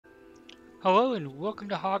Hello and welcome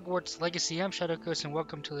to Hogwarts Legacy. I'm Shadowcoast and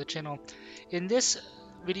welcome to the channel. In this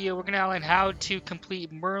video, we're going to outline how to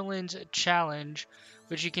complete Merlin's challenge,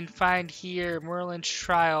 which you can find here, Merlin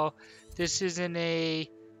Trial. This is in a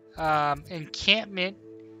encampment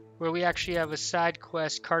where we actually have a side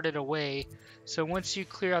quest carted away. So once you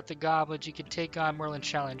clear out the goblins, you can take on Merlin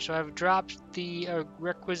Challenge. So I've dropped the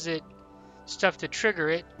requisite stuff to trigger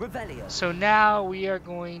it. Revelio. So now we are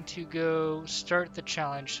going to go start the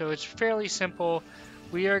challenge. So it's fairly simple.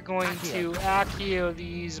 We are going to Accio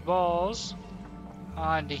these balls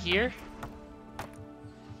onto here.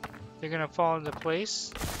 They're going to fall into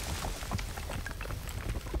place.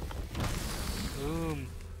 Boom.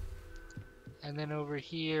 And then over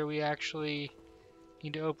here we actually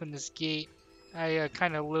need to open this gate. I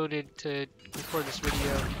kind of loaded to record this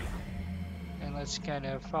video. And let's kind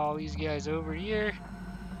of follow these guys over here.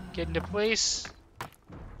 Get into place.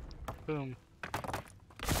 Boom.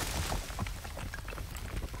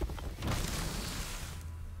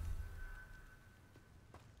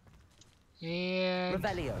 And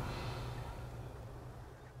Revelio.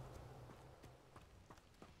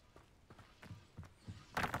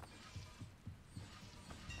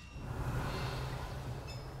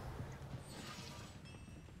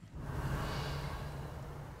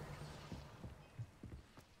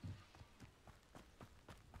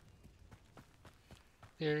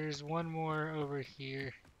 there's one more over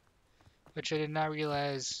here, which I did not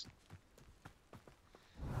realize.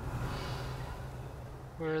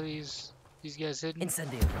 Where are these guys hidden?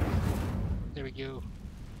 Incendio. There we go.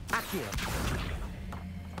 Accio.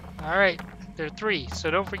 Alright, there are three,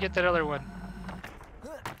 so don't forget that other one.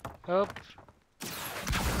 Oh.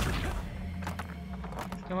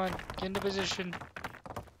 Come on, get into position.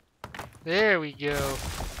 There we go.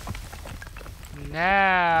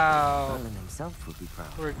 Now Merlin himself would be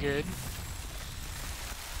proud. we're good.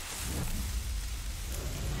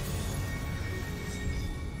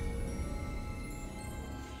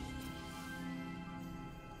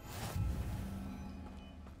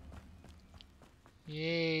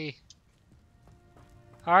 Yay.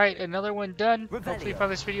 Alright, another one done. Hopefully you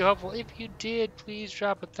found this video helpful. If you did, please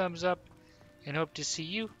drop a thumbs up and hope to see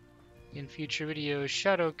you in future videos.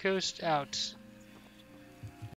 Shadow Coast out.